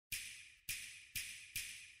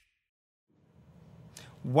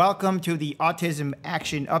Welcome to the Autism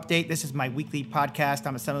Action Update. This is my weekly podcast.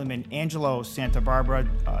 I'm Assemblyman Angelo Santa Barbara,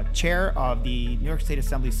 Chair of the New York State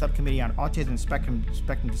Assembly Subcommittee on Autism and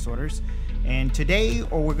Spectrum Disorders. And today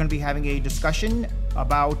we're going to be having a discussion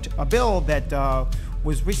about a bill that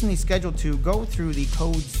was recently scheduled to go through the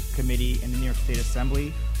Codes Committee in the New York State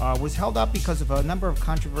Assembly. Was held up because of a number of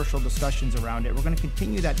controversial discussions around it. We're going to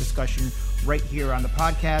continue that discussion right here on the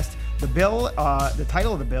podcast. The bill, the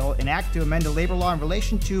title of the bill, an act to amend the labor law in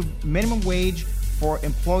relation to minimum wage for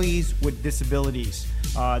employees with disabilities.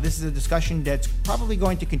 This is a discussion that's probably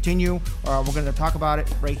going to continue. We're going to talk about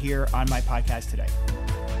it right here on my podcast today.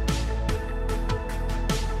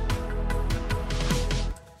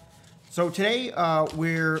 So today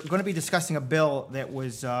we're going to be discussing a bill that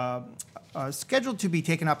was scheduled to be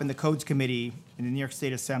taken up in the Codes Committee in the New York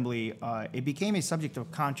State Assembly. It became a subject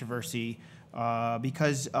of controversy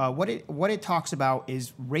because what it talks about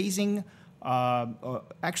is raising,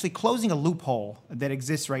 actually closing a loophole that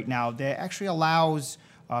exists right now that actually allows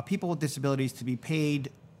people with disabilities to be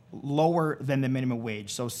paid lower than the minimum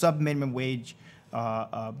wage, so sub-minimum wages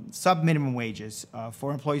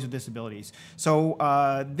for employees with disabilities.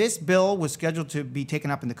 So this bill was scheduled to be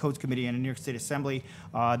taken up in the Codes Committee in the New York State Assembly.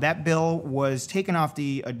 That bill was taken off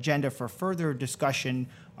the agenda for further discussion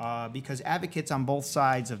because advocates on both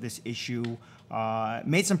sides of this issue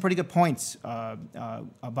made some pretty good points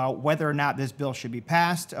about whether or not this bill should be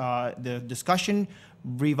passed. The discussion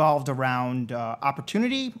revolved around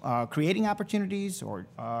opportunity, creating opportunities,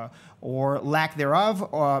 or lack thereof,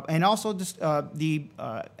 and also the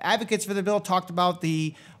advocates for the bill talked about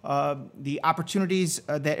the opportunities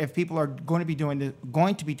that if people are going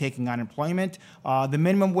to be taking on employment, the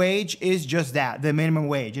minimum wage is just that, the minimum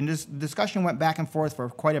wage. And this discussion went back and forth for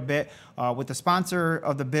quite a bit with the sponsor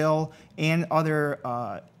of the bill and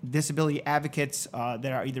other disability advocates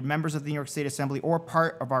that are either members of the New York State Assembly or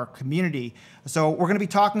part of our community. So we're going to be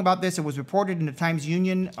talking about this. It was reported in the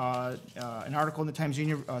Times-Union, an article in the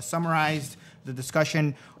Times-Union summarized the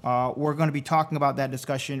discussion. We're going to be talking about that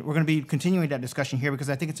discussion. We're going to be continuing that discussion here because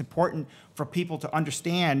I think it's important for people to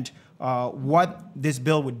understand what this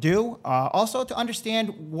bill would do. Also to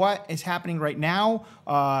understand what is happening right now,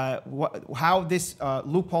 how this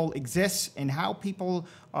loophole exists, and how people,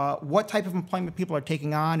 what type of employment people are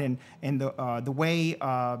taking on, and the way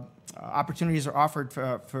opportunities are offered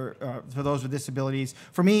for those with disabilities.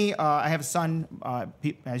 For me, I have a son.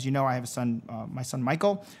 As you know, I have a son. My son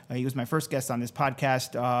Michael. He was my first guest on this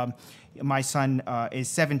podcast. My son is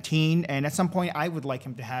 17, and at some point, I would like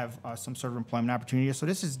him to have some sort of employment opportunity. So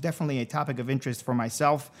this is definitely a topic of interest for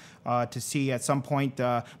myself to see at some point.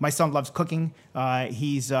 My son loves cooking.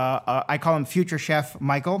 He's I call him Future Chef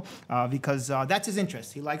Michael because that's his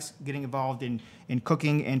interest. He likes getting involved in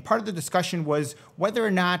cooking, and part of the discussion was whether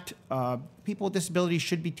or not people with disabilities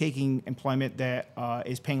should be taking employment that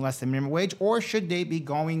is paying less than minimum wage, or should they be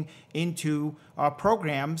going into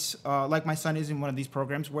programs like my son is in one of these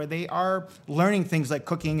programs where they are learning things like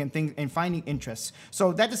cooking and finding interests.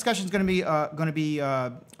 So that discussion is going to be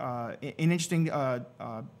an interesting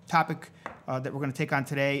topic that we're going to take on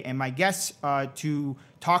today. And my guests to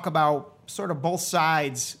talk about sort of both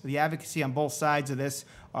sides, the advocacy on both sides of this.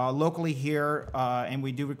 Locally here, and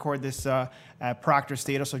we do record this at Proctor's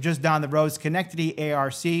Theater, so just down the road, Schenectady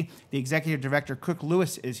ARC. The Executive Director, Kirk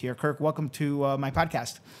Lewis, is here. Kirk, welcome to my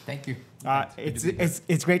podcast. Thank you.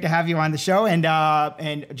 It's great to have you on the show. And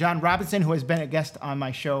John Robinson, who has been a guest on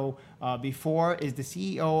my show before, is the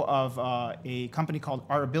CEO of a company called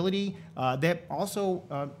Our Ability that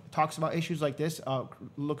also talks about issues like this,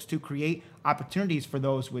 looks to create opportunities for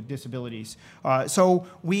those with disabilities. So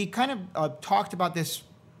we kind of talked about this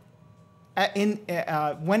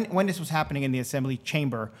when this was happening in the Assembly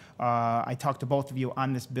chamber. I talked to both of you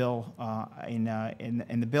on this bill,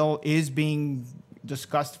 and the bill is being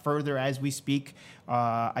discussed further as we speak.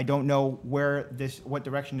 I don't know what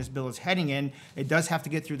direction this bill is heading in. It does have to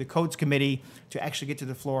get through the Codes Committee to actually get to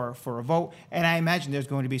the floor for a vote, and I imagine there's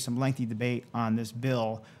going to be some lengthy debate on this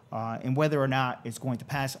bill. And whether or not it's going to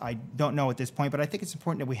pass, I don't know at this point, but I think it's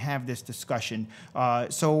important that we have this discussion.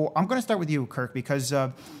 So I'm going to start with you, Kirk, because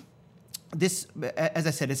this, as I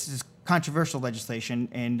said, this is controversial legislation,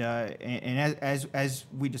 and as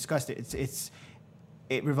we discussed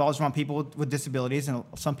it revolves around people with disabilities and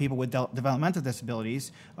some people with developmental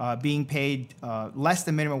disabilities being paid less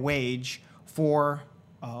than minimum wage for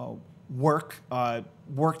work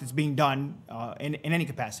that's being done in any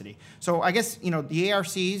capacity. So I guess the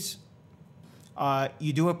ARCs,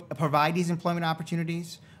 you do provide these employment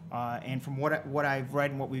opportunities. And from what I've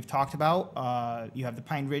read and what we've talked about, you have the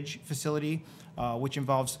Pine Ridge facility, which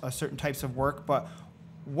involves certain types of work. But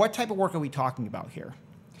what type of work are we talking about here?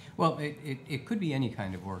 Well, it could be any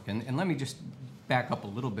kind of work. And let me just back up a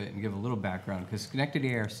little bit and give a little background, because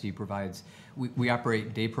Schenectady ARC provides, we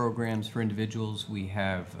operate day programs for individuals. We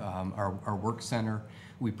have our work center.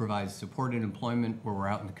 We provide support and employment where we're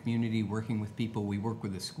out in the community working with people. We work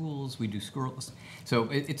with the schools. We do schools. So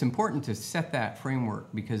it's important to set that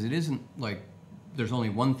framework, because it isn't like there's only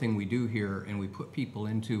one thing we do here and we put people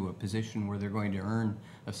into a position where they're going to earn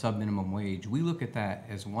a sub-minimum wage. We look at that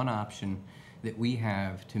as one option that we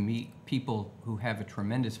have to meet people who have a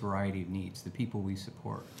tremendous variety of needs, the people we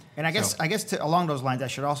support. And I guess along those lines, I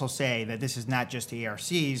should also say that this is not just the ARCs.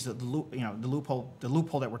 The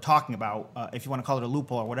loophole that we're talking about, if you want to call it a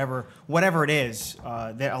loophole or whatever it is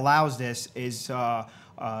that allows this, is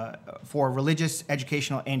for religious,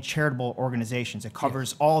 educational, and charitable organizations. It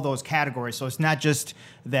covers all those categories. So it's not just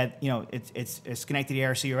that it's Schenectady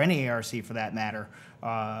ARC or any ARC for that matter.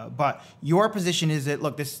 But your position is that,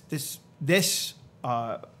 look, this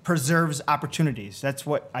preserves opportunities. That's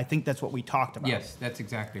what we talked about. Yes, that's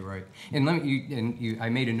exactly right. And I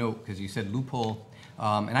made a note because you said loophole,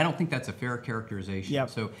 and I don't think that's a fair characterization. Yep.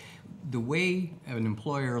 So the way an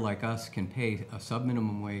employer like us can pay a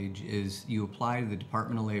sub-minimum wage is you apply to the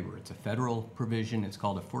Department of Labor. It's a federal provision. It's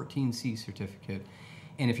called a 14C certificate.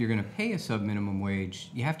 And if you're going to pay a sub-minimum wage,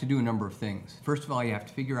 you have to do a number of things. First of all, you have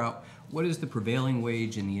to figure out what is the prevailing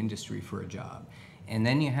wage in the industry for a job. And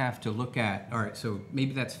then you have to look at, all right, so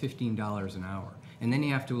maybe that's $15 an hour. And then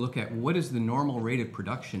you have to look at what is the normal rate of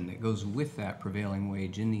production that goes with that prevailing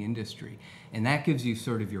wage in the industry. And that gives you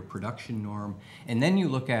sort of your production norm. And then you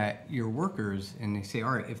look at your workers and they say,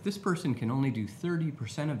 all right, if this person can only do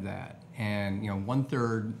 30% of that, and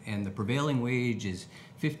 1/3, and the prevailing wage is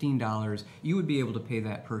 $15, you would be able to pay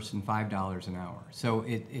that person $5 an hour. So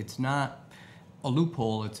it's not a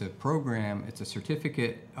loophole, it's a program, it's a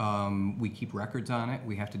certificate. We keep records on it.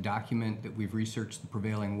 We have to document that we've researched the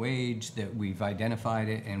prevailing wage, that we've identified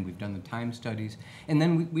it, and we've done the time studies. And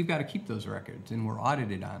then we've got to keep those records, and we're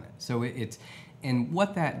audited on it. So and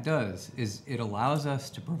what that does is it allows us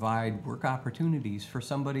to provide work opportunities for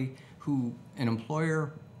somebody who an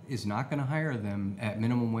employer is not going to hire them at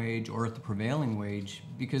minimum wage or at the prevailing wage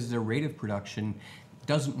because their rate of production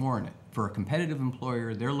doesn't warrant it. For a competitive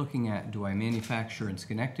employer, they're looking at, do I manufacture in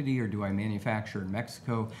Schenectady or do I manufacture in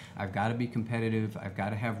Mexico? I've got to be competitive. I've got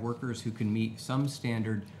to have workers who can meet some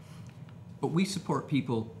standard. But we support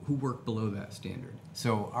people who work below that standard.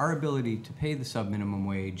 So our ability to pay the sub-minimum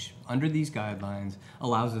wage under these guidelines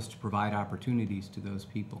allows us to provide opportunities to those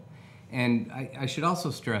people. And I should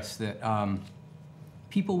also stress that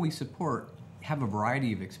people we support have a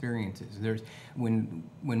variety of experiences. When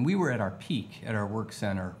we were at our peak at our work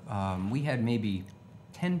center, we had maybe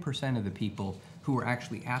 10% of the people who were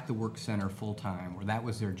actually at the work center full time, or that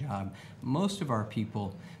was their job. Most of our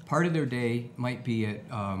people, part of their day might be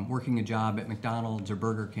at working a job at McDonald's or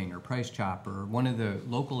Burger King or Price Chopper, or one of the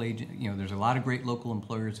local agents. There's a lot of great local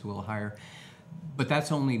employers who will hire. But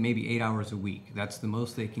that's only maybe 8 hours a week. That's the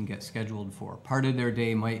most they can get scheduled for. Part of their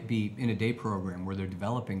day might be in a day program where they're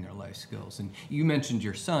developing their life skills. And you mentioned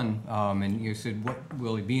your son, and you said, "What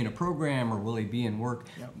will he be in a program or will he be in work?"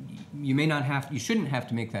 Yep. You shouldn't have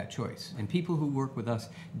to make that choice. And people who work with us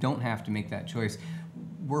don't have to make that choice.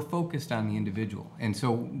 We're focused on the individual. And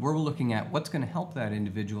so we're looking at what's going to help that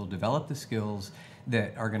individual develop the skills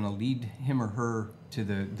that are going to lead him or her to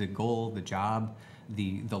the goal, the job,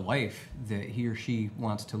 the life that he or she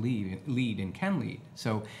wants to lead and can lead.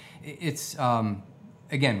 So it's,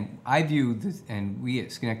 again, I view this, and we at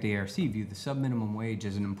Schenectady ARC view the sub-minimum wage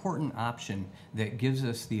as an important option that gives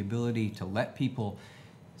us the ability to let people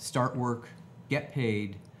start work, get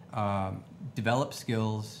paid, develop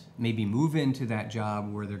skills, maybe move into that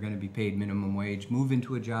job where they're going to be paid minimum wage, move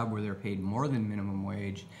into a job where they're paid more than minimum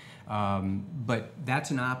wage. But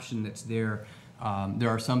that's an option that's there. There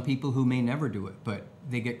are some people who may never do it, but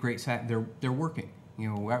they get great, they're working.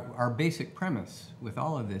 Our basic premise with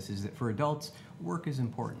all of this is that for adults, work is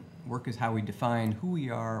important. Work is how we define who we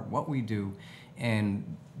are, what we do,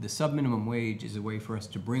 and the sub-minimum wage is a way for us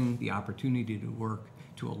to bring the opportunity to work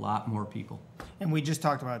to a lot more people. And we just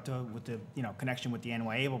talked about with the connection with the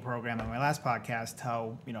NY-ABLE program in my last podcast,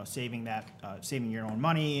 how saving your own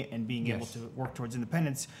money and being able to work towards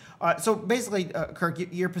independence. So basically,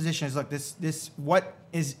 Kirk, your position is, look, this what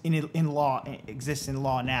is in law exists in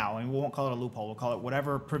law now, and we won't call it a loophole. We'll call it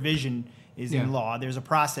whatever provision is in law. There's a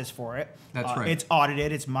process for it. That's right. It's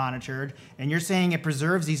audited, it's monitored, and you're saying it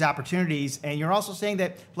preserves these opportunities. And you're also saying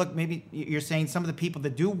that, look, maybe you're saying some of the people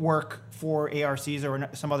that do work for ARCs or in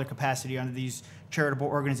some other capacity under these charitable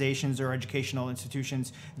organizations or educational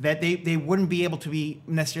institutions, that they wouldn't be able to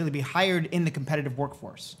necessarily be hired in the competitive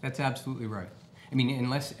workforce. That's absolutely right. I mean,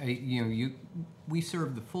 unless we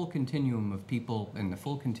serve the full continuum of people and the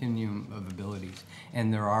full continuum of abilities,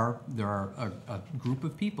 and there are a group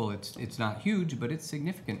of people. It's not huge, but it's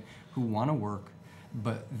significant, who want to work,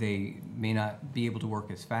 but they may not be able to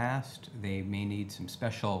work as fast. They may need some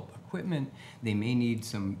special equipment. They may need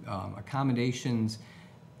some accommodations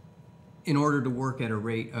in order to work at a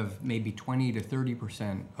rate of maybe 20 to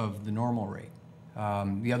 30% of the normal rate.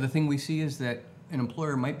 The other thing we see is that an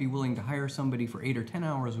employer might be willing to hire somebody for 8 or 10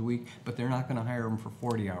 hours a week, but they're not going to hire them for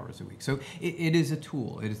 40 hours a week. So it is a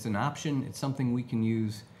tool. It is an option. It's something we can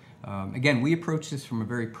use. Again, we approach this from a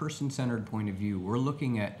very person-centered point of view. We're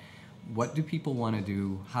looking at what do people want to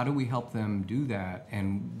do, how do we help them do that,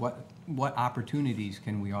 and what opportunities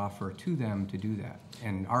can we offer to them to do that.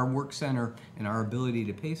 And our work center and our ability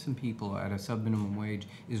to pay some people at a sub-minimum wage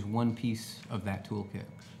is one piece of that toolkit.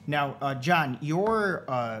 Now, John, your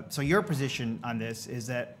position on this is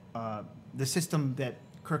that the system that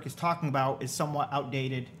Kirk is talking about is somewhat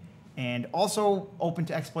outdated and also open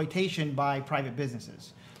to exploitation by private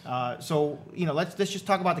businesses. So let's just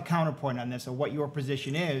talk about the counterpoint on this, or what your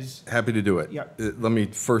position is. Happy to do it. Yeah. Let me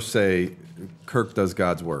first say, Kirk does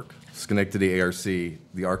God's work. Schenectady ARC,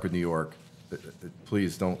 the ARC of New York.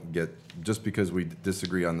 Please don't get, just because we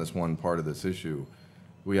disagree on this one part of this issue,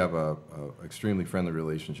 we have a extremely friendly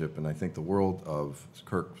relationship, and I think the world of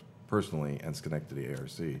Kirk personally and Schenectady ARC.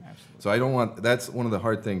 Absolutely. So that's one of the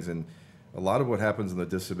hard things, and a lot of what happens in the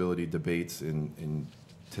disability debates in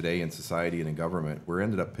today in society and in government, we're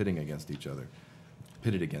ended up pitted against each other,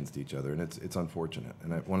 and it's unfortunate.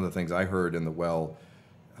 And one of the things I heard in the well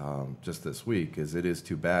just this week is it is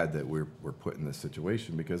too bad that we're put in this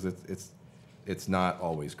situation, because it's not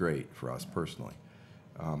always great for us personally.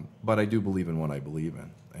 But I do believe in what I believe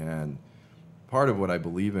in, and part of what I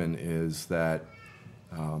believe in is that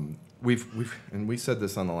we said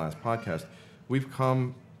this on the last podcast, we've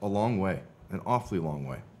come a long way, an awfully long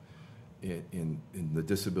way, in the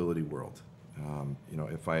disability world.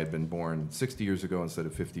 If I had been born 60 years ago instead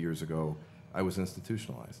of 50 years ago, I was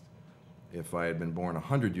institutionalized. If I had been born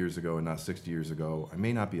 100 years ago and not 60 years ago, I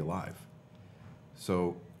may not be alive.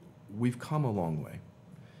 So we've come a long way.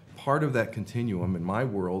 Part of that continuum in my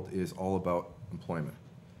world is all about employment.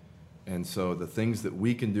 And so the things that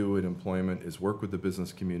we can do in employment is work with the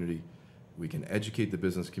business community. We can educate the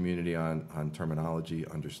business community on terminology,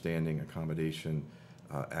 understanding, accommodation,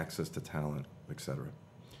 access to talent, et cetera.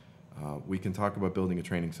 We can talk about building a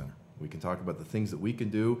training center. We can talk about the things that we can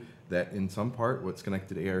do that in some part what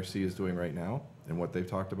Schenectady ARC is doing right now and what they've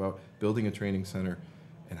talked about, building a training center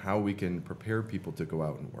and how we can prepare people to go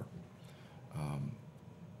out and work.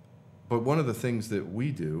 But one of the things that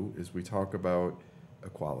we do is we talk about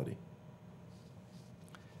equality.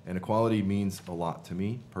 And equality means a lot to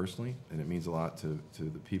me personally, and it means a lot to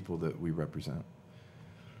the people that we represent.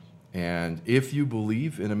 And if you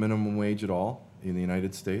believe in a minimum wage at all in the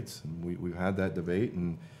United States, and we've had that debate,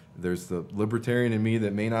 and there's the libertarian in me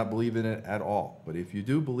that may not believe in it at all, but if you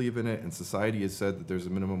do believe in it and society has said that there's a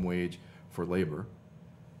minimum wage for labor,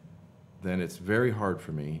 then it's very hard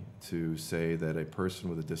for me to say that a person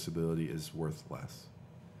with a disability is worth less.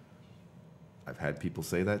 I've had people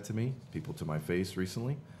say that to me, people to my face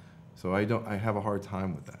recently, so I have a hard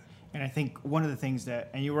time with that. And I think one of the things that,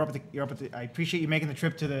 and you're up at the, I appreciate you making the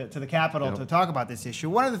trip to the Capitol to talk about this issue.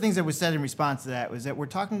 One of the things that was said in response to that was that we're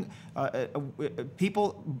talking,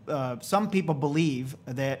 some people believe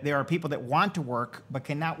that there are people that want to work but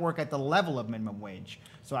cannot work at the level of minimum wage.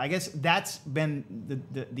 So I guess that's been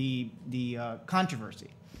the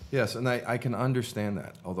controversy. Yes, and I can understand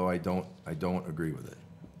that, although I don't agree with it.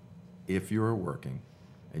 If you're working,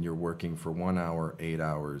 and you're working for 1 hour, 8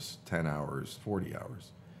 hours, 10 hours, 40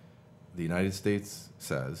 hours, the United States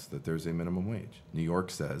says that there's a minimum wage. New York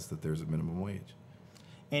says that there's a minimum wage.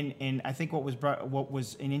 And I think what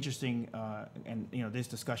was an interesting, this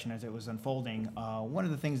discussion as it was unfolding, one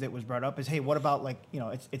of the things that was brought up is, hey, what about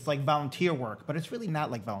it's like volunteer work, but it's really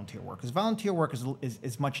not like volunteer work, because volunteer work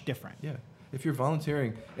is much different. Yeah, if you're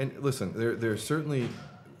volunteering, and listen,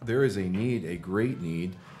 there is a need, a great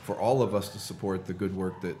need, for all of us to support the good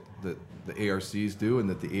work that the ARCs do and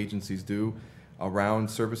that the agencies do around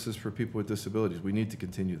services for people with disabilities. We need to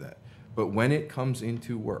continue that. But when it comes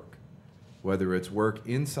into work, whether it's work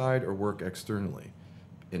inside or work externally,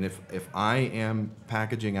 and if I am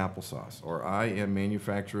packaging applesauce or I am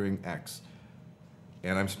manufacturing X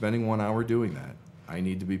and I'm spending 1 hour doing that, I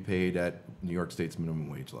need to be paid at New York State's minimum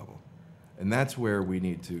wage level. And that's where we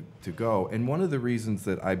need to go. And one of the reasons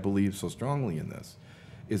that I believe so strongly in this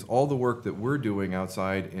is all the work that we're doing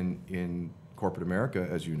outside in corporate America,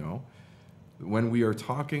 as you know. When we are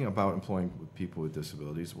talking about employing people with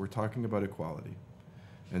disabilities, we're talking about equality.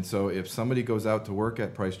 And so if somebody goes out to work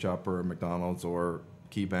at Price Chopper or McDonald's or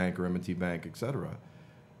Key Bank or M&T Bank, et cetera,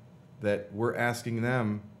 that we're asking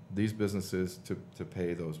them, these businesses, to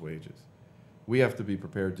pay those wages. We have to be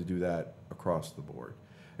prepared to do that across the board.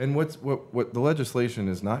 And what the legislation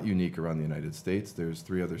is not unique around the United States. There's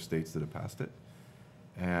 3 other states that have passed it.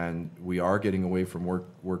 And we are getting away from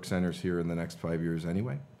work centers here in the next 5 years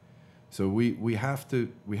anyway. So we have to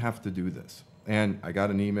do this. And I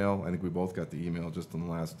got an email, I think we both got the email just in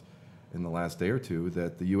the last day or two,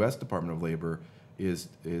 that the U.S. Department of Labor is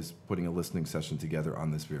putting a listening session together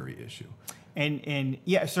on this very issue. And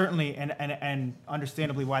yeah, certainly, and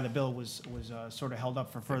understandably why the bill was sort of held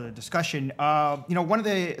up for further discussion. One of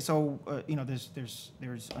the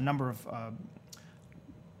there's a number of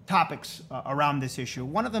topics around this issue.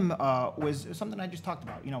 One of them was something I just talked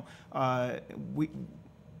about.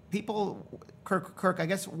 Kirk, I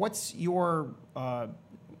guess, what's your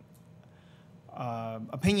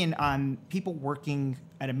opinion on people working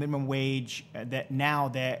at a minimum wage that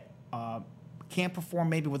can't perform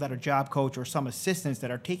maybe without a job coach or some assistants that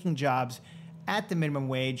are taking jobs at the minimum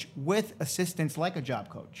wage with assistants like a job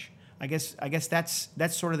coach? I guess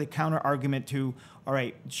that's sort of the counter argument to, all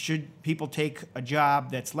right, should people take a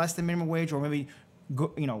job that's less than minimum wage, or maybe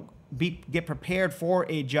get prepared for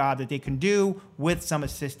a job that they can do with some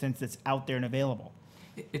assistance that's out there and available?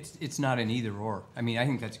 It's not an either or. I mean, I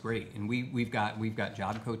think that's great, and we've got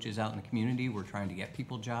job coaches out in the community. We're trying to get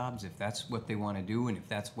people jobs if that's what they want to do, and if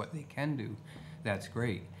that's what they can do, that's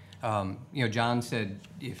great. John said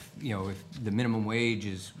if the minimum wage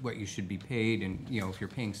is what you should be paid, and if you're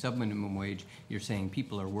paying sub-minimum wage, you're saying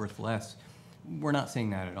people are worth less. We're not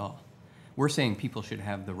saying that at all. We're saying people should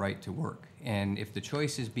have the right to work, and if the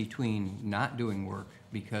choice is between not doing work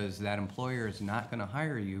because that employer is not going to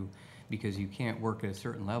hire you because you can't work at a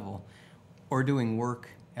certain level, or doing work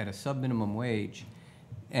at a sub-minimum wage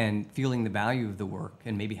and feeling the value of the work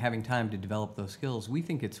and maybe having time to develop those skills, we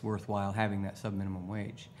think it's worthwhile having that sub-minimum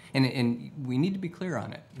wage. And we need to be clear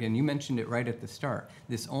on it. And you mentioned it right at the start.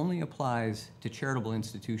 This only applies to charitable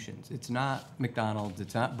institutions. It's not McDonald's,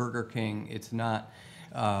 it's not Burger King, it's not,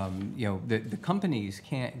 the companies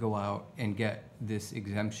can't go out and get this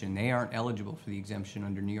exemption. They aren't eligible for the exemption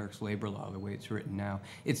under New York's labor law, the way it's written now.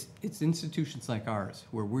 It's institutions like ours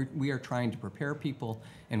where we are trying to prepare people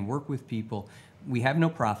and work with people. We have no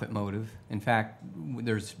profit motive. In fact,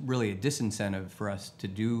 there's really a disincentive for us to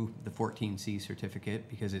do the 14C certificate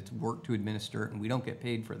because it's work to administer it, and we don't get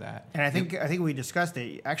paid for that. And I think we discussed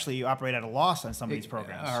it. Actually, you operate at a loss on some of these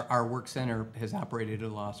programs. Our work center has operated at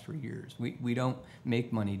a loss for years. We don't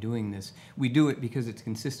make money doing this. We do it because it's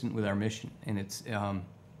consistent with our mission, and it's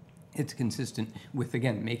consistent with,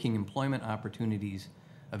 again, making employment opportunities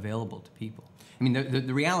available to people. I mean,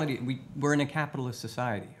 the reality, we're in a capitalist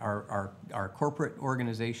society. Our corporate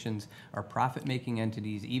organizations, our profit-making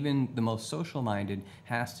entities, even the most social-minded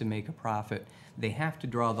has to make a profit. They have to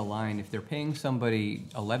draw the line. If they're paying somebody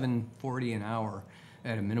 $11.40 an hour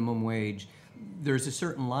at a minimum wage, there's a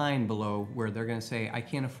certain line below where they're going to say, I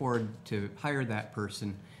can't afford to hire that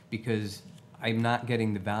person because I'm not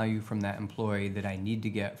getting the value from that employee that I need to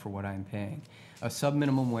get for what I'm paying. A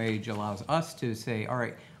sub-minimum wage allows us to say, all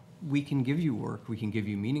right, we can give you work, we can give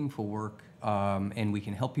you meaningful work, and we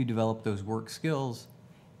can help you develop those work skills,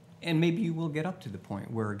 and maybe you will get up to the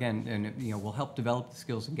point where, again, we'll help develop the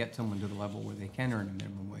skills and get someone to the level where they can earn a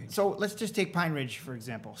minimum wage. So let's just take Pine Ridge, for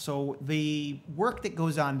example. So the work that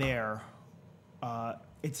goes on there,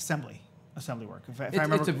 it's assembly work. If I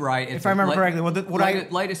remember, it's a variety. If I remember correctly,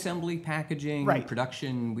 light assembly, packaging, right.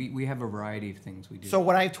 Production. We have a variety of things we do. So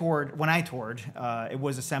when I toured, it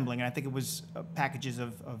was assembling, and I think it was packages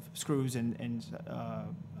of screws and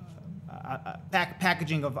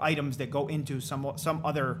packaging of items that go into some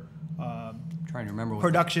other trying to remember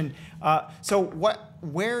production.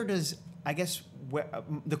 Where does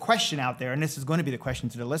the question out there, and this is going to be the question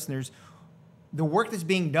to the listeners. The work that's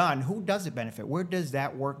being done, who does it benefit? Where does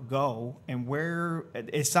that work go? And where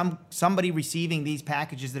is somebody receiving these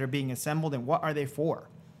packages that are being assembled, and what are they for?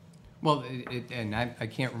 Well, I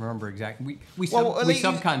can't remember exactly. We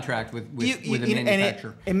subcontract with a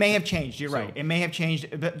manufacturer. It may have changed. You're right. It may have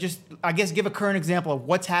changed. But just, I guess, give a current example of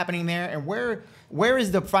what's happening there, and where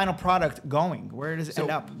is the final product going? Where does it end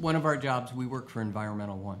up? One of our jobs, we work for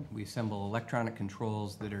Environmental One. We assemble electronic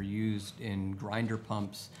controls that are used in grinder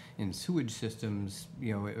pumps, in sewage systems,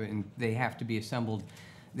 and they have to be assembled.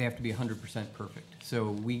 They have to be 100% perfect. So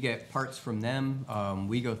we get parts from them.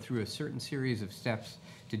 We go through a certain series of steps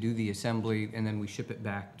to do the assembly, and then we ship it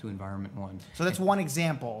back to Environment One. So that's one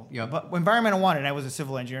example. Yeah. But Environmental One, and I was a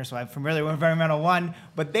civil engineer, so I'm familiar with Environmental One,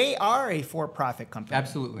 but they are a for-profit company.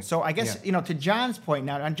 Absolutely. So I guess, Yeah. to John's point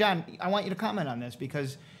now, and John, I want you to comment on this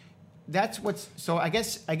because so I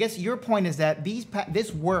guess your point is that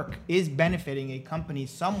this work is benefiting a company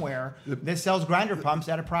somewhere that sells grinder pumps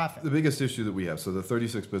at a profit. The biggest issue that we have, so the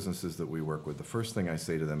 36 businesses that we work with, the first thing I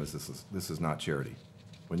say to them is this is not charity.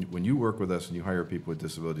 When you work with us and you hire people with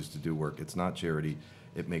disabilities to do work, it's not charity.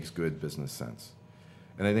 It makes good business sense.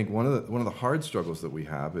 And I think one of the hard struggles that we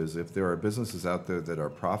have is if there are businesses out there that are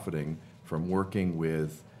profiting from working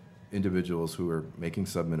with individuals who are making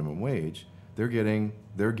sub-minimum wage, they're getting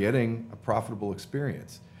a profitable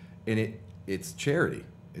experience. And it's charity.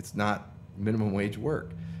 It's not minimum wage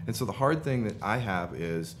work. And so the hard thing that I have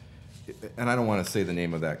is, and I don't want to say the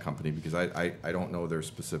name of that company because I don't know their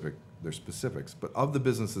specifics, but of the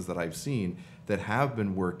businesses that I've seen that have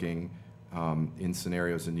been working in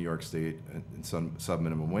scenarios in New York State in some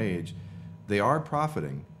sub-minimum wage, they are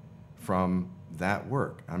profiting from that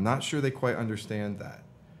work. I'm not sure they quite understand that.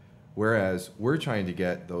 Whereas we're trying to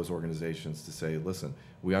get those organizations to say, listen,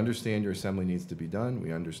 we understand your assembly needs to be done,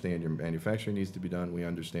 we understand your manufacturing needs to be done, we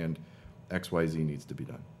understand XYZ needs to be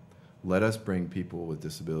done. Let us bring people with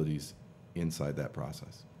disabilities inside that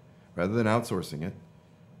process. Rather than outsourcing it,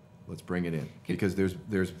 let's bring it in. Because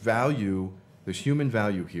there's value, there's human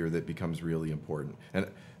value here that becomes really important. And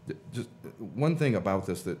just one thing about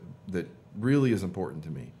this that really is important to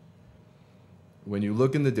me. When you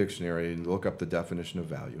look in the dictionary and look up the definition of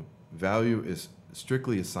value, value is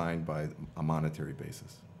strictly assigned by a monetary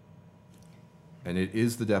basis. And it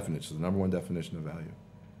is the definition, the number one definition of value.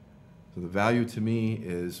 So the value to me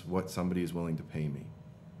is what somebody is willing to pay me.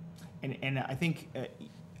 And I think,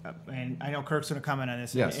 and I know Kirk's going to comment on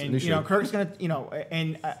this. Yes, and Kirk's going to,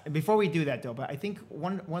 and before we do that though, but I think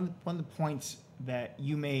one of the points that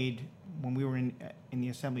you made when we were in the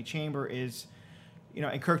assembly chamber is,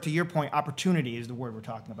 and Kirk, to your point, opportunity is the word we're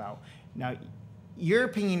talking about. Now, your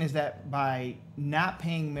opinion is that by not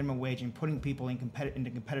paying minimum wage and putting people into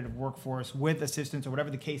competitive workforce with assistance or whatever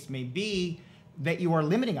the case may be, that you are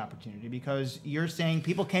limiting opportunity because you're saying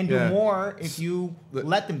people can do more if you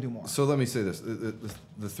let them do more. So let me say this: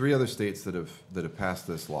 the three other states that have passed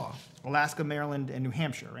this law, Alaska, Maryland, and New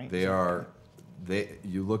Hampshire, right?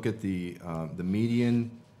 You look at the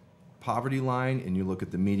median poverty line and you look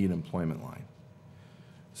at the median employment line.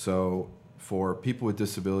 So for people with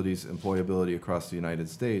disabilities, employability across the United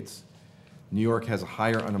States, New York has a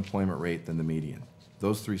higher unemployment rate than the median.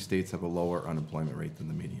 Those three states have a lower unemployment rate than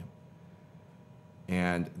the median.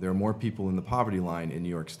 And there are more people in the poverty line in New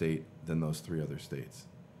York State than those three other states.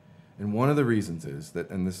 And one of the reasons is that,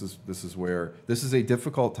 and this is where this is a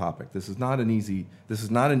difficult topic. This is not an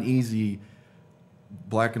easy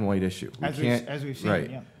black and white issue. As we've seen, right.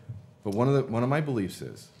 Yeah. But one of my beliefs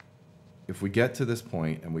is, if we get to this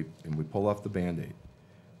point and we pull off the Band-Aid,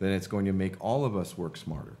 then it's going to make all of us work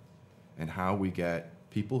smarter, and how we get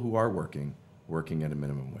people who are working at a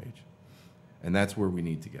minimum wage, and that's where we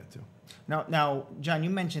need to get to. Now, John, you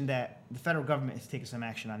mentioned that the federal government is taking some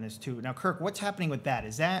action on this too. Now, Kirk, what's happening with that?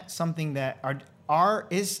 Is that something that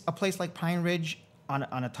is a place like Pine Ridge on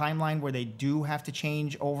a timeline where they do have to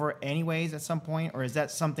change over anyways at some point, or is that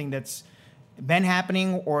something that's been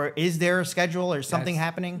happening, or is there a schedule or something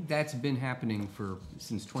happening? That's been happening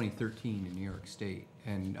since 2013 in New York State,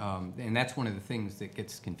 and that's one of the things that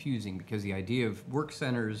gets confusing because the idea of work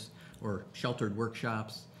centers or sheltered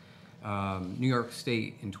workshops. New York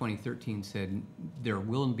State in 2013 said there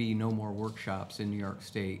will be no more workshops in New York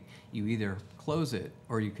State. You either close it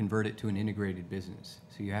or you convert it to an integrated business.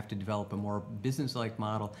 So you have to develop a more business-like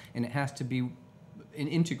model, and it has to be an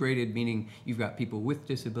integrated, meaning you've got people with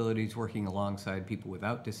disabilities working alongside people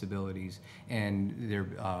without disabilities, and they're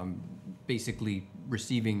basically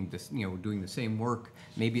receiving this, doing the same work,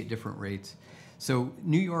 maybe at different rates. So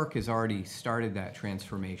New York has already started that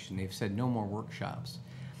transformation. They've said no more workshops.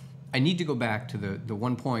 I need to go back to the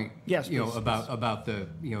one point, yes, about the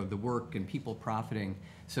the work and people profiting.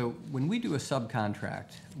 So when we do a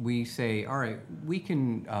subcontract, we say, all right, we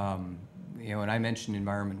can, and I mentioned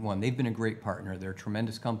Environment One. They've been a great partner. They're a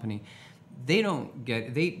tremendous company. They don't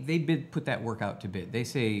get put that work out to bid. They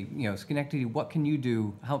say, Schenectady, what can you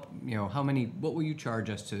do? What will you charge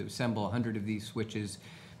us to assemble 100 of these switches?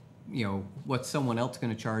 What's someone else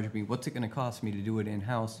going to charge me? What's it going to cost me to do it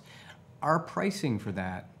in-house? Our pricing for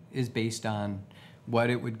that is based on what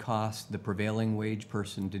it would cost the prevailing wage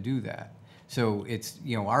person to do that. So it's,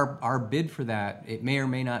 our bid for that, it may or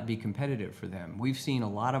may not be competitive for them. We've seen a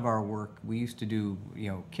lot of our work, we used to do,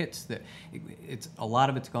 kits that, a lot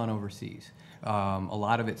of it's gone overseas. A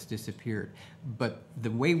lot of it's disappeared. But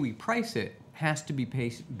the way we price it has to be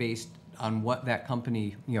based on what that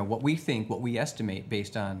company, what we estimate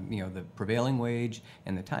based on, the prevailing wage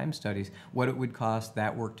and the time studies, what it would cost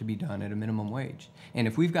that work to be done at a minimum wage. And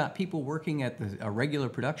if we've got people working at a regular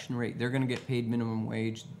production rate, they're going to get paid minimum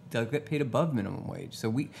wage, they'll get paid above minimum wage. So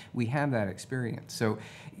we have that experience. So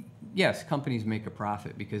yes, companies make a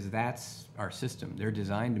profit because that's our system. They're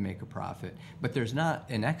designed to make a profit, but there's not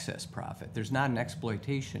an excess profit. There's not an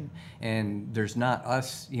exploitation, and there's not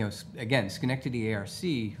us, again, Schenectady ARC,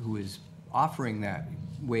 who is offering that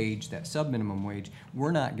wage, that sub-minimum wage,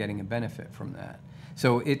 we're not getting a benefit from that.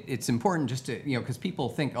 So it's important just to, because people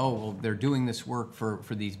think, oh, well, they're doing this work for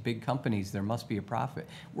these big companies, there must be a profit.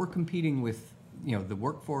 We're competing with, the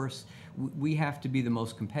workforce. We have to be the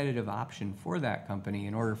most competitive option for that company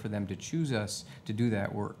in order for them to choose us to do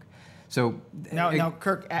that work. So now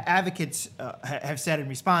Kirk, advocates have said in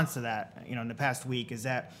response to that, in the past week, is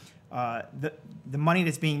that the money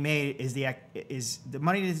that's being made is the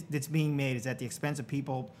money that's being made is at the expense of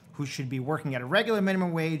people who should be working at a regular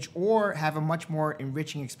minimum wage or have a much more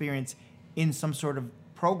enriching experience in some sort of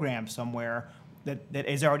program somewhere that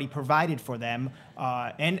is already provided for them.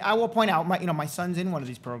 And I will point out, my son's in one of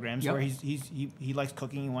these programs. Yep. Where he likes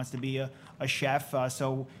cooking. He wants to be a chef.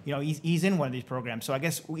 So he's in one of these programs. So I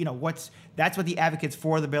guess that's what the advocates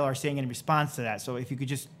for the bill are saying in response to that. So if you could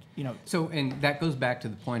just So, and that goes back to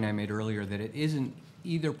the point I made earlier, that it isn't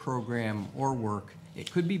either program or work.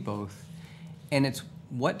 It could be both. And it's,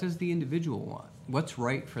 what does the individual want? What's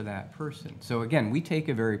right for that person? So again, we take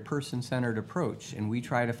a very person-centered approach, and we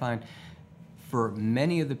try to find, for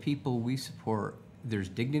many of the people we support, there's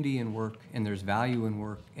dignity in work and there's value in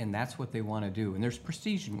work, and that's what they want to do. And there's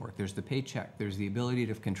prestige in work. There's the paycheck. There's the ability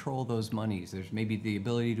to control those monies. There's maybe the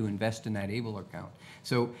ability to invest in that ABLE account.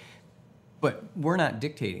 So, but we're not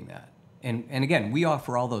dictating that. And again, we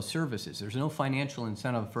offer all those services. There's no financial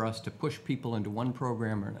incentive for us to push people into one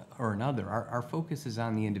program or another. Our focus is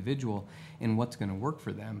on the individual and what's going to work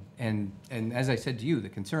for them. And as I said to you, the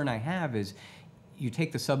concern I have is you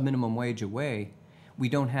take the sub-minimum wage away, we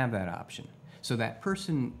don't have that option. So that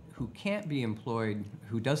person who can't be employed,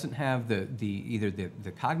 who doesn't have either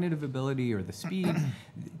the cognitive ability or the speed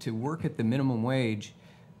to work at the minimum wage,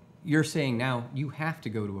 you're saying now you have to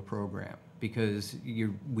go to a program because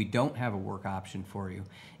we don't have a work option for you.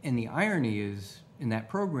 And the irony is, in that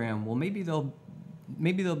program, well, maybe they'll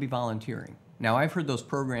be volunteering. Now, I've heard those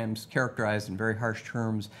programs characterized in very harsh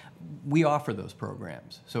terms. We offer those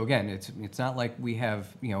programs. So again, it's not like we have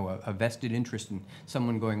a vested interest in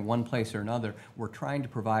someone going one place or another. We're trying to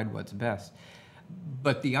provide what's best.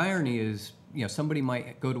 But the irony is, somebody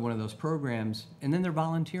might go to one of those programs and then they're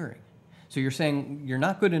volunteering. So you're saying you're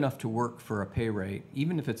not good enough to work for a pay rate,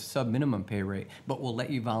 even if it's a sub-minimum pay rate, but we'll let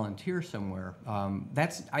you volunteer somewhere.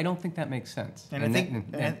 I don't think that makes sense.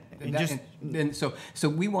 So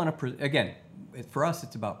we want to, again, for us,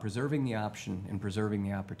 it's about preserving the option and preserving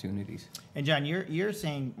the opportunities. And John, you're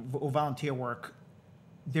saying volunteer work,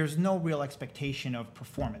 there's no real expectation of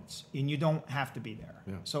performance, and you don't have to be there.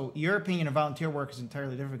 Yeah. So your opinion of volunteer work is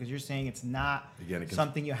entirely different because you're saying it's not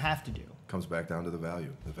something you have to do. Comes back down to the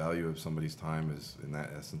value. The value of somebody's time is, in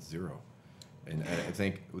that essence, zero. And I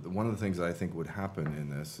think one of the things that I think would happen in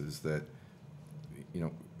this is that,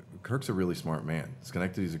 Kirk's a really smart man.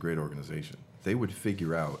 Schenectady is a great organization. They would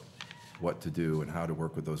figure out what to do and how to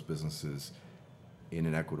work with those businesses in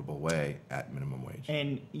an equitable way at minimum wage.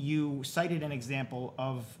 And you cited an example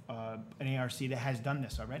of an ARC that has done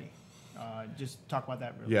this already. Just talk about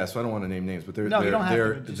that really. Yeah, so I don't want to name names, but you don't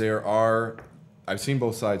have to, there are, I've seen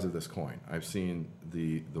both sides of this coin. I've seen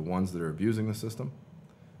the ones that are abusing the system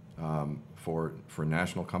for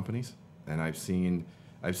national companies, and I've seen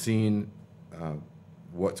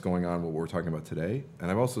what's going on, what we're talking about today,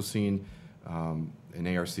 and I've also seen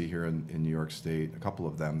an ARC here in New York State, a couple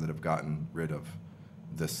of them that have gotten rid of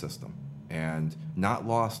this system and not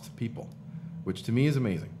lost people, which to me is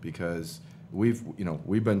amazing because we've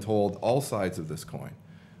been told all sides of this coin,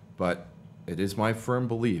 but it is my firm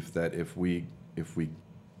belief that if we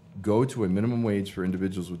go to a minimum wage for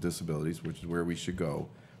individuals with disabilities, which is where we should go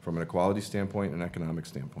from an equality standpoint and economic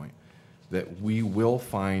standpoint, that we will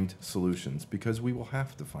find solutions because we will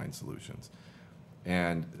have to find solutions.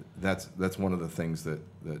 And that's one of the things that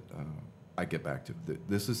I get back to. That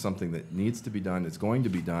this is something that needs to be done. It's going to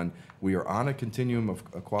be done. We are on a continuum of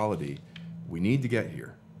equality. We need to get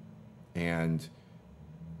here. And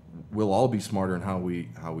we'll all be smarter in how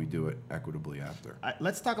we do it equitably after.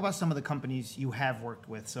 Let's talk about some of the companies you have worked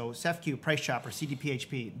with. So CEFCU, Price Chopper,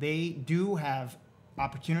 CDPHP, they do have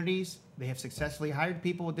opportunities. They have successfully hired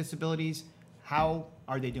people with disabilities. How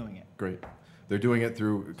are they doing it? Great. They're doing it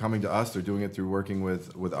through coming to us. They're doing it through working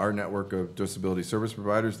with our network of disability service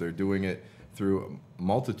providers. They're doing it through a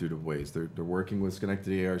multitude of ways. They're working with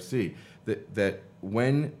Schenectady ARC. That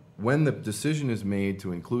when the decision is made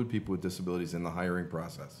to include people with disabilities in the hiring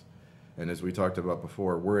process, and as we talked about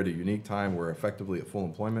before, we're at a unique time. We're effectively at full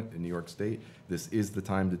employment in New York State. This is the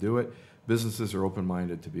time to do it. Businesses are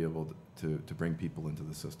open-minded to be able to bring people into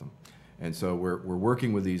the system. And so we're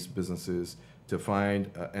working with these businesses to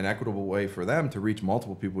find an equitable way for them to reach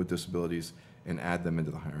multiple people with disabilities and add them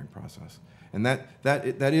into the hiring process. And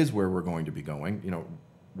that is where we're going to be going. You know,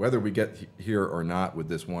 whether we get here or not with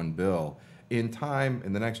this one bill, in time,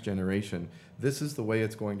 in the next generation, this is the way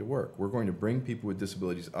it's going to work. We're going to bring people with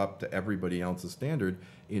disabilities up to everybody else's standard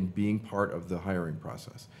in being part of the hiring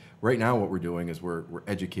process. Right now, what we're doing is we're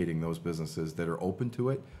educating those businesses that are open to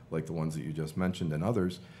it, like the ones that you just mentioned and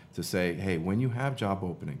others, to say, hey, when you have job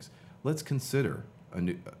openings, let's consider a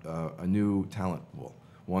new talent pool.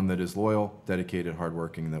 One that is loyal, dedicated,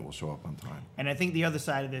 hardworking, and that will show up on time. And I think the other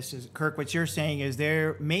side of this is, Kirk, what you're saying is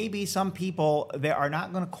there may be some people that are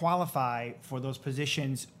not going to qualify for those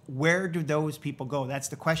positions. Where do those people go? That's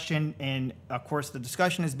the question. And of course, the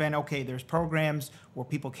discussion has been, okay, there's programs where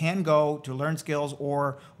people can go to learn skills,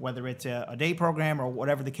 or whether it's a day program or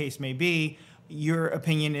whatever the case may be. Your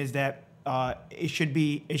opinion is that it should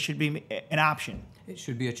be an option. It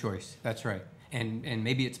should be a choice. That's right. And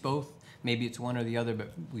maybe it's both. Maybe it's one or the other,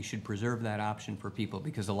 but we should preserve that option for people,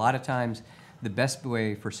 because a lot of times the best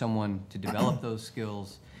way for someone to develop those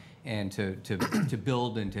skills and to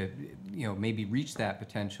build and to maybe reach that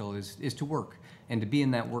potential is to work and to be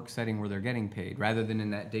in that work setting where they're getting paid, rather than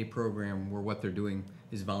in that day program where what they're doing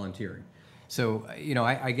is volunteering. So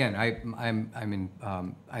I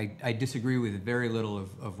disagree with very little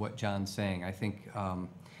of what John's saying. I think on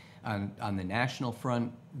the national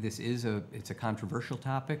front, it's a controversial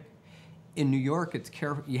topic. In New York,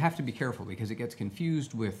 you have to be careful because it gets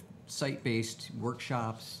confused with site-based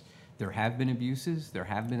workshops. There have been abuses. There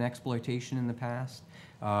have been exploitation in the past.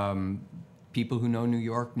 People who know New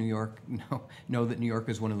York know that New York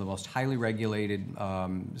is one of the most highly regulated,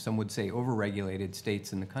 some would say over-regulated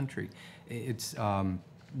states in the country.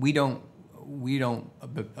 We don't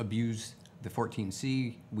abuse the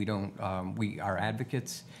 14C. We are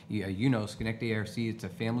advocates. Schenectady ARC, it's a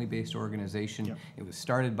family-based organization. Yep. It was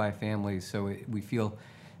started by families, so we feel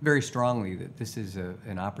very strongly that this is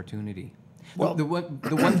an opportunity. Well, the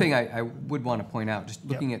one thing I would want to point out, just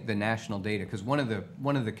looking at the national data, because one of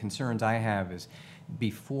the concerns I have is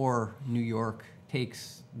before New York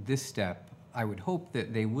takes this step, I would hope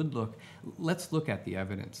that they would let's look at the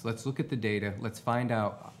evidence. Let's look at the data. Let's find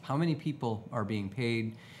out how many people are being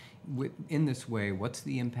paid in this way. What's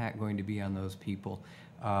the impact going to be on those people?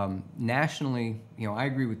 Nationally, I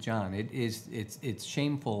agree with John. It's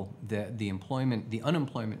shameful that the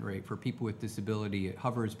unemployment rate for people with disability, it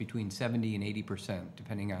hovers between 70 and 80%,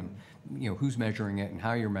 depending on who's measuring it and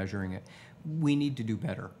how you're measuring it. We need to do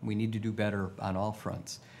better. We need to do better on all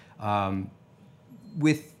fronts.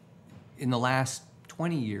 In the last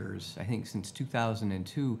 20 years, I think since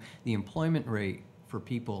 2002, the employment rate for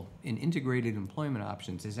people in integrated employment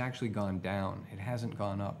options has actually gone down. It hasn't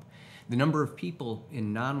gone up. The number of people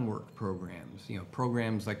in non-work programs,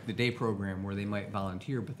 programs like the day program where they might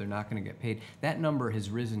volunteer but they're not going to get paid, that number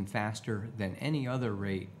has risen faster than any other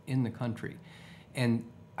rate in the country. And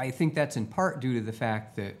I think that's in part due to the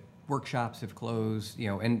fact that workshops have closed,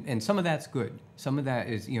 and some of that's good. Some of that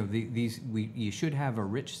is, you should have a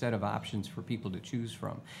rich set of options for people to choose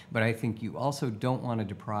from. But I think you also don't want to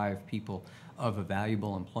deprive people of a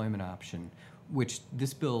valuable employment option, which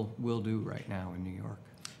this bill will do right now in New York.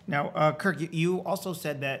 Now, Kirk, you also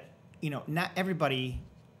said that, not everybody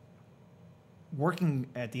working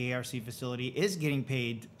at the ARC facility is getting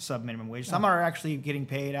paid sub-minimum wage. Some are actually getting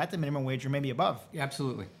paid at the minimum wage or maybe above.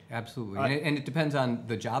 Absolutely, absolutely. And it depends on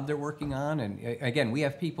the job they're working on. And again, we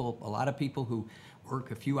have a lot of people who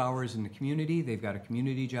work a few hours in the community. They've got a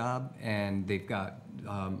community job, and they've got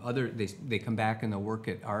they come back and they'll work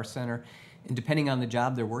at our center. And depending on the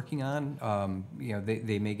job they're working on,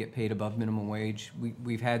 they may get paid above minimum wage.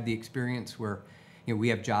 We've had the experience where we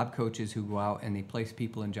have job coaches who go out and they place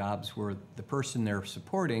people in jobs where the person they're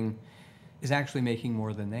supporting is actually making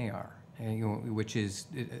more than they are, which is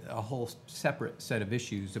a whole separate set of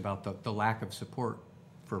issues about the lack of support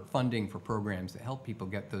for funding for programs that help people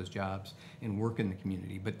get those jobs and work in the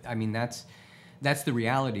community. But I mean, that's that's the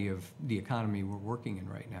reality of the economy we're working in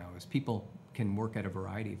right now, is people can work at a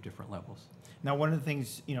variety of different levels. Now, one of the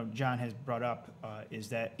things John has brought up is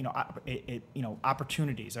that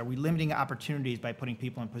opportunities. Are we limiting opportunities by putting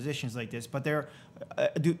people in positions like this? But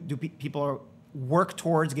do people work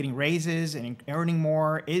towards getting raises and earning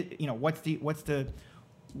more? What's the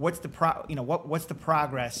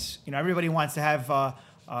progress? Everybody wants to have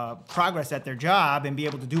progress at their job and be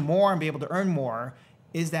able to do more and be able to earn more.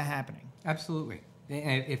 Is that happening? Absolutely.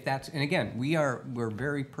 And and again, we're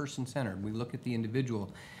very person-centered. We look at the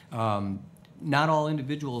individual. Not all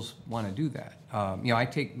individuals want to do that. I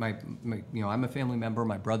take I'm a family member.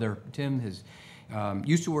 My brother Tim has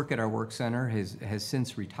used to work at our work center. Has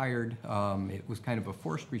since retired. It was kind of a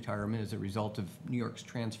forced retirement as a result of New York's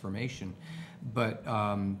transformation. But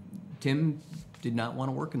Tim did not want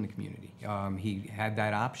to work in the community. He had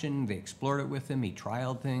that option. They explored it with him. He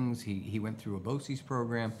trialed things. He went through a BOCES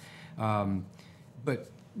program.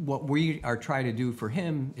 But what we are trying to do for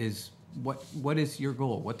him is, what is your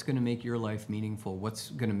goal? What's going to make your life meaningful?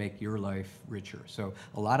 What's going to make your life richer? So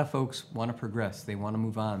a lot of folks want to progress. They want to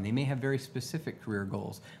move on. They may have very specific career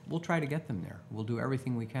goals. We'll try to get them there. We'll do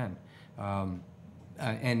everything we can.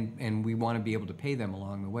 And we want to be able to pay them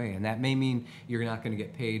along the way. And that may mean you're not going to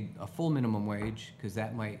get paid a full minimum wage, because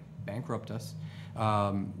that might bankrupt us.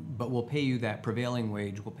 But we'll pay you that prevailing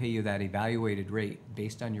wage. We'll pay you that evaluated rate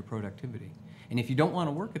based on your productivity. And if you don't want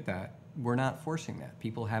to work at that, we're not forcing that.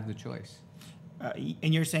 People have the choice.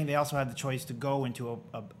 And you're saying they also have the choice to go into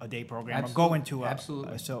a day program. Absolutely. Or go into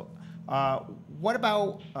Absolutely. What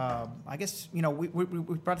about? I guess we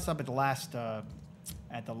brought this up at the last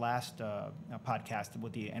podcast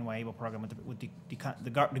with the NYABLE program with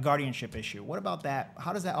the guardianship issue. What about that?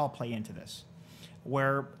 How does that all play into this?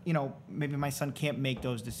 Where maybe my son can't make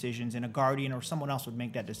those decisions, and a guardian or someone else would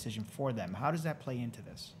make that decision for them. How does that play into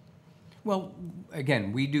this? Well,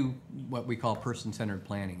 again, we do what we call person-centered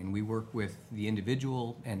planning, and we work with the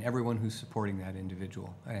individual and everyone who's supporting that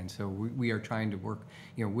individual. And so we are trying to work,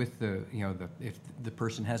 with if the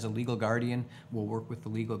person has a legal guardian, we'll work with the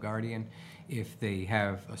legal guardian. If they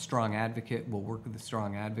have a strong advocate, we'll work with the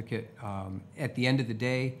strong advocate. At the end of the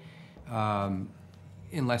day,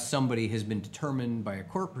 unless somebody has been determined by a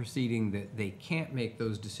court proceeding that they can't make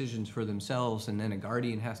those decisions for themselves, and then a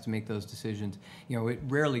guardian has to make those decisions, it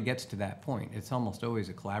rarely gets to that point. It's almost always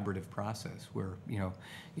a collaborative process where,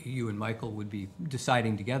 you and Michael would be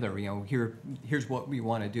deciding together, here's what we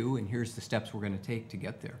want to do, and here's the steps we're going to take to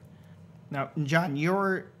get there. Now, John,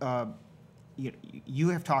 you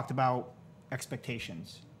have talked about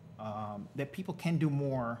expectations, that people can do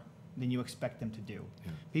more than you expect them to do.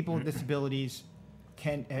 Yeah. People with disabilities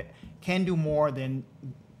can do more than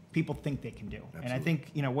people think they can do. Absolutely. And I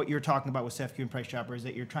think what you're talking about with CEFCU and Price Chopper is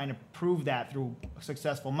that you're trying to prove that through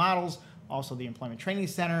successful models, also the Employment Training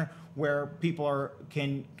Center, where people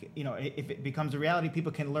if it becomes a reality,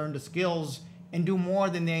 people can learn the skills and do more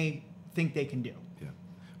than they think they can do. Yeah,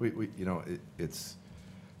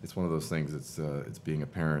 it's one of those things. It's being a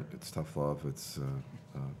parent. It's tough love. It's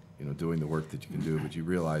doing the work that you can do, but you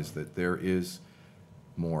realize that there is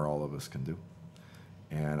more all of us can do.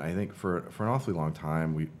 And I think for an awfully long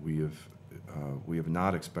time, we have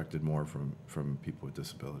not expected more from people with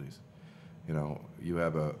disabilities. You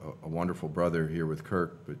have a wonderful brother here with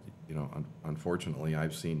Kirk, but unfortunately,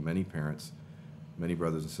 I've seen many parents, many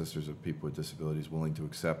brothers and sisters of people with disabilities willing to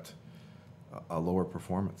accept a lower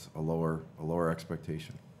performance, a lower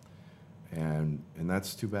expectation, and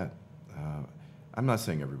that's too bad. I'm not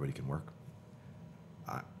saying everybody can work.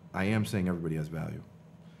 I am saying everybody has value.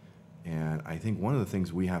 And I think one of the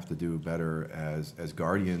things we have to do better as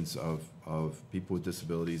guardians of people with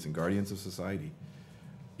disabilities and guardians of society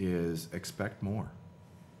is expect more.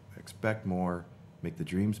 Expect more, make the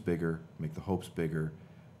dreams bigger, make the hopes bigger,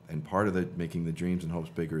 and part of making the dreams and hopes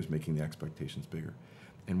bigger is making the expectations bigger.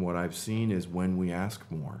 And what I've seen is when we ask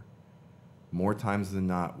more times than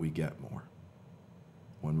not, we get more.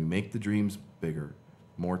 When we make the dreams bigger,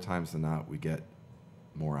 more times than not, we get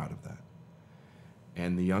more out of that.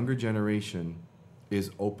 And the younger generation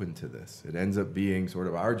is open to this. It ends up being sort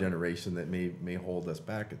of our generation that may hold us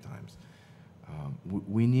back at times.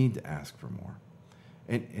 We need to ask for more.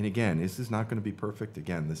 And again, this is not going to be perfect.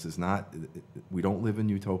 Again, this is not, we don't live in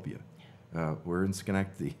utopia. We're in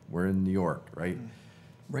Schenectady. We're in New York, right?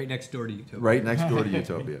 Right next door to utopia. Right next door to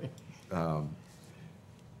utopia.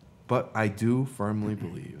 But I do firmly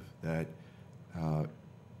believe that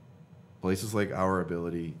places like Our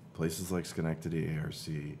Ability, places like Schenectady ARC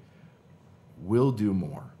will do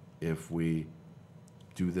more if we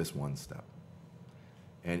do this one step.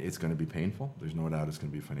 And it's going to be painful. There's no doubt it's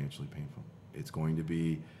going to be financially painful. It's going to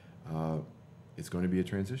be it's going to be a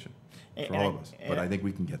transition for And all I- of us. But I think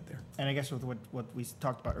we can get there. And I guess with what we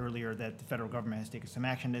talked about earlier, that the federal government has taken some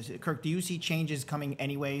action. Kirk, do you see changes coming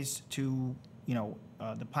anyways to,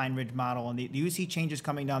 the Pine Ridge model? And do you see changes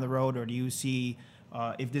coming down the road, or do you see,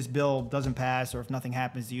 if this bill doesn't pass or if nothing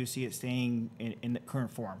happens, do you see it staying in the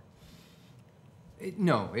current form?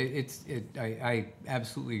 I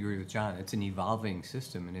absolutely agree with John. It's an evolving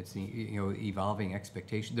system, and it's evolving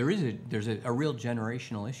expectation. There's a real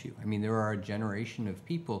generational issue. I mean, there are a generation of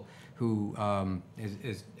people who,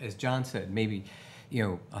 as John said, maybe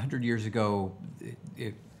 100 years ago,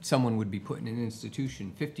 someone would be put in an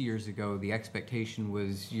institution. 50 years ago, the expectation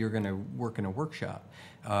was you're going to work in a workshop.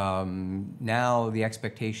 Now the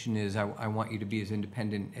expectation is I want you to be as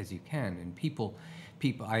independent as you can, and people,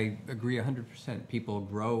 I agree 100%. People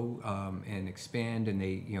grow and expand, and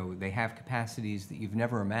they have capacities that you've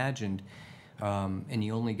never imagined, and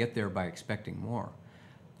you only get there by expecting more.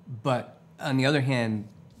 But on the other hand,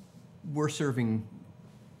 we're serving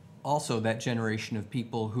also that generation of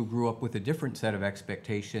people who grew up with a different set of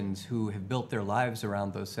expectations, who have built their lives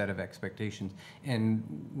around those set of expectations, and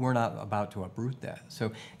we're not about to uproot that.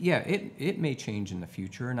 So yeah, it may change in the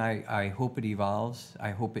future, and I hope it evolves. I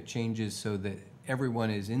hope it changes so that everyone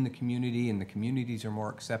is in the community, and the communities are more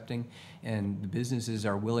accepting, and the businesses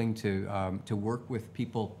are willing to work with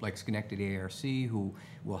people like Schenectady ARC, who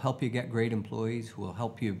will help you get great employees, who will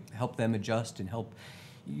help them adjust and help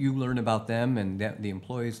you learn about them, and the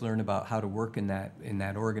employees learn about how to work in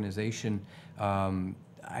that organization.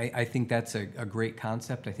 I think that's a great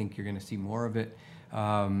concept. I think you're going to see more of it.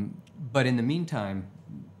 But in the meantime,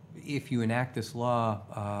 if you enact this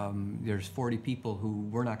law, there's 40 people who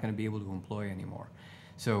we're not going to be able to employ anymore.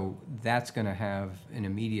 So that's going to have an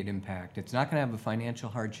immediate impact. It's not going to have a financial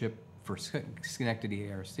hardship for Schenectady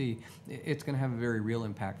ARC. It's going to have a very real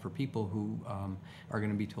impact for people who are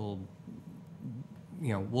going to be told,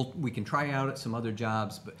 we can try out at some other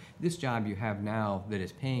jobs, but this job you have now that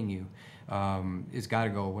is paying you has got to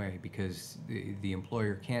go away, because the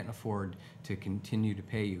employer can't afford to continue to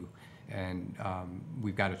pay you, and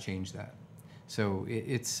we've got to change that. So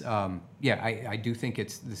I do think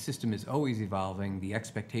the system is always evolving. The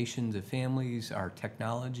expectations of families, our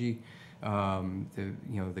technology,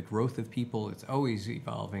 the growth of people, it's always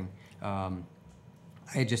evolving.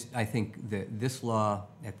 I think that this law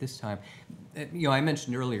at this time, I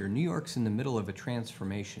mentioned earlier, New York's in the middle of a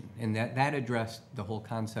transformation, and that addressed the whole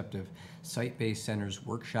concept of site-based centers,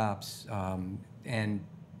 workshops, and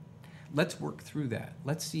let's work through that.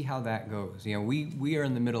 Let's see how that goes. We are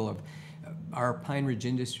in the middle of, our Pine Ridge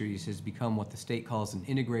Industries has become what the state calls an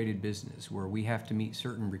integrated business, where we have to meet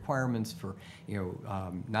certain requirements for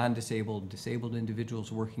non-disabled, disabled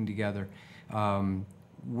individuals working together.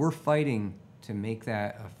 We're fighting to make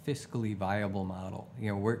that a fiscally viable model,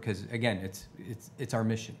 because again, it's our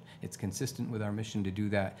mission. It's consistent with our mission to do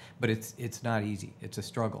that, but it's not easy. It's a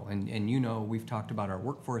struggle, and we've talked about our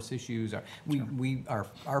workforce issues.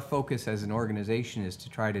 Our focus as an organization is to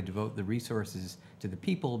try to devote the resources to the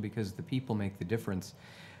people, because the people make the difference.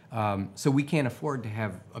 So we can't afford to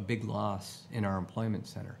have a big loss in our employment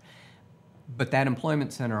center. But that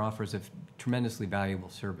employment center offers a tremendously valuable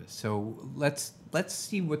service. So let's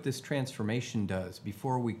see what this transformation does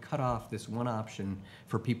before we cut off this one option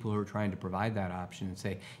for people who are trying to provide that option and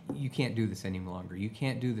say, you can't do this any longer. You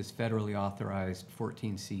can't do this federally authorized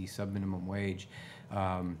 14C subminimum wage.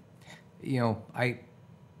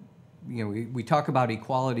 We talk about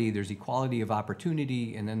equality. There's equality of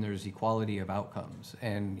opportunity, and then there's equality of outcomes.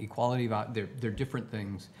 And equality they're different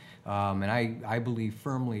things. And I believe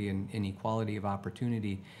firmly in equality of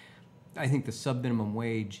opportunity. I think the subminimum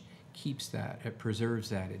wage keeps that. It preserves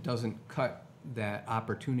that. It doesn't cut that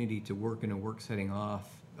opportunity to work in a work setting off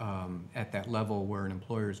at that level where an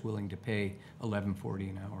employer is willing to pay $11.40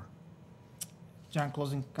 an hour. John,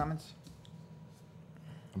 closing comments?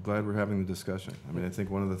 I'm glad we're having the discussion. I mean, I think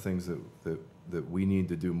one of the things that we need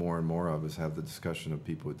to do more and more of is have the discussion of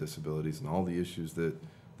people with disabilities and all the issues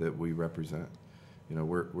that we represent.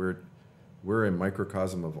 We're a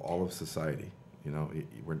microcosm of all of society.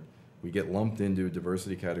 We get lumped into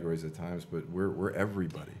diversity categories at times, but we're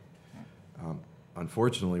everybody.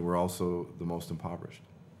 Unfortunately, we're also the most impoverished.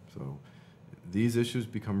 So these issues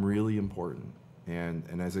become really important. And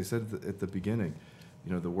as I said at the beginning,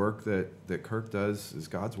 the work that Kirk does is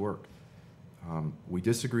God's work. We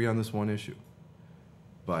disagree on this one issue,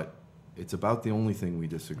 but it's about the only thing we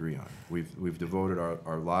disagree on. We've devoted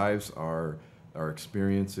our lives, our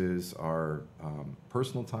experiences, our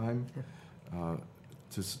personal time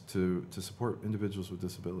to support individuals with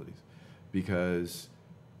disabilities, because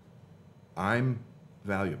I'm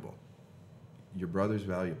valuable. Your brother's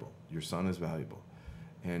valuable. Your son is valuable.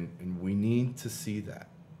 And we need to see that.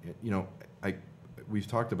 You know, we've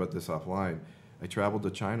talked about this offline. I traveled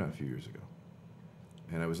to China a few years ago,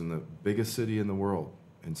 and I was in the biggest city in the world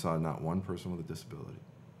and saw not one person with a disability.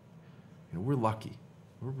 You know, we're lucky.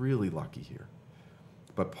 We're really lucky here.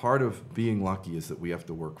 But part of being lucky is that we have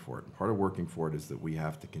to work for it. And part of working for it is that we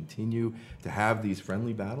have to continue to have these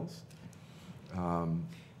friendly battles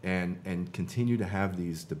and continue to have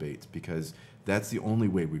these debates, because that's the only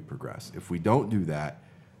way we progress. If we don't do that,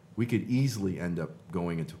 we could easily end up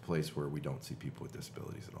going into a place where we don't see people with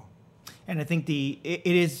disabilities at all. And I think it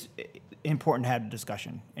is important to have a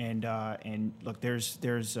discussion. And look, there's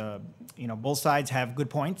you know, both sides have good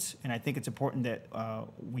points, and I think it's important that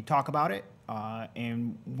we talk about it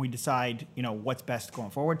and we decide, you know, what's best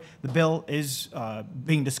going forward. The bill is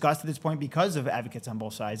being discussed at this point because of advocates on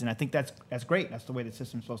both sides, and I think that's great. That's the way the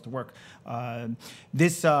system's supposed to work.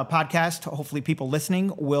 This podcast, hopefully, people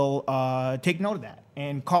listening will take note of that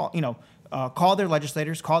and call their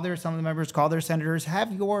legislators, call their Assembly members, call their senators,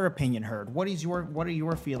 have your opinion heard. What are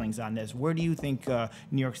your feelings on this? Where do you think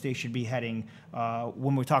New York State should be heading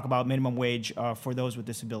when we talk about minimum wage for those with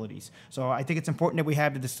disabilities? So I think it's important that we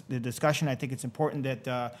have the discussion. I think it's important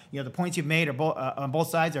that you know, the points you've made are on both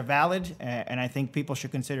sides are valid, and I think people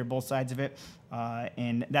should consider both sides of it.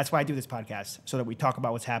 And that's why I do this podcast, so that we talk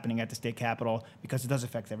about what's happening at the state capitol, because it does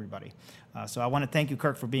affect everybody. So I want to thank you,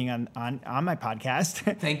 Kirk, for being on my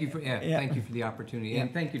podcast. Thank you for thank you for the opportunity,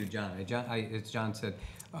 and thank you to John. As John said,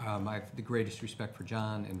 I have the greatest respect for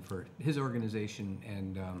John and for his organization,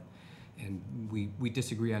 and we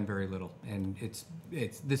disagree on very little. And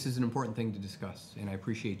this is an important thing to discuss, and I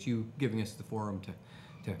appreciate you giving us the forum to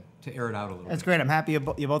air it out a little That's bit. great. I'm happy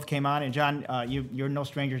you both came on. And John, you're no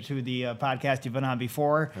stranger to the podcast. You've been on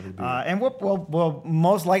before. And we'll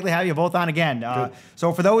most likely have you both on again.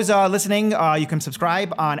 So for those listening, you can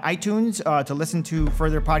subscribe on iTunes to listen to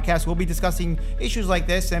further podcasts. We'll be discussing issues like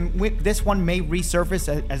this, and this one may resurface.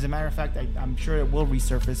 As a matter of fact, I'm sure it will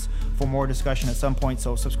resurface for more discussion at some point.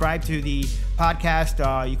 So subscribe to the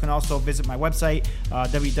podcast. You can also visit my website,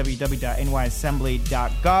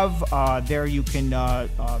 www.nyassembly.gov. There you can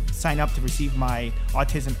sign up to receive my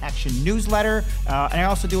Autism Action newsletter. And I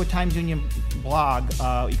also do a Times Union blog.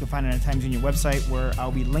 You can find it on the Times Union website, where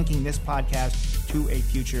I'll be linking this podcast to a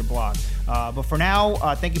future blog. But for now,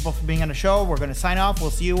 thank you both for being on the show. We're going to sign off.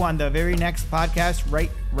 We'll see you on the very next podcast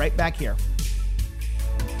right back here.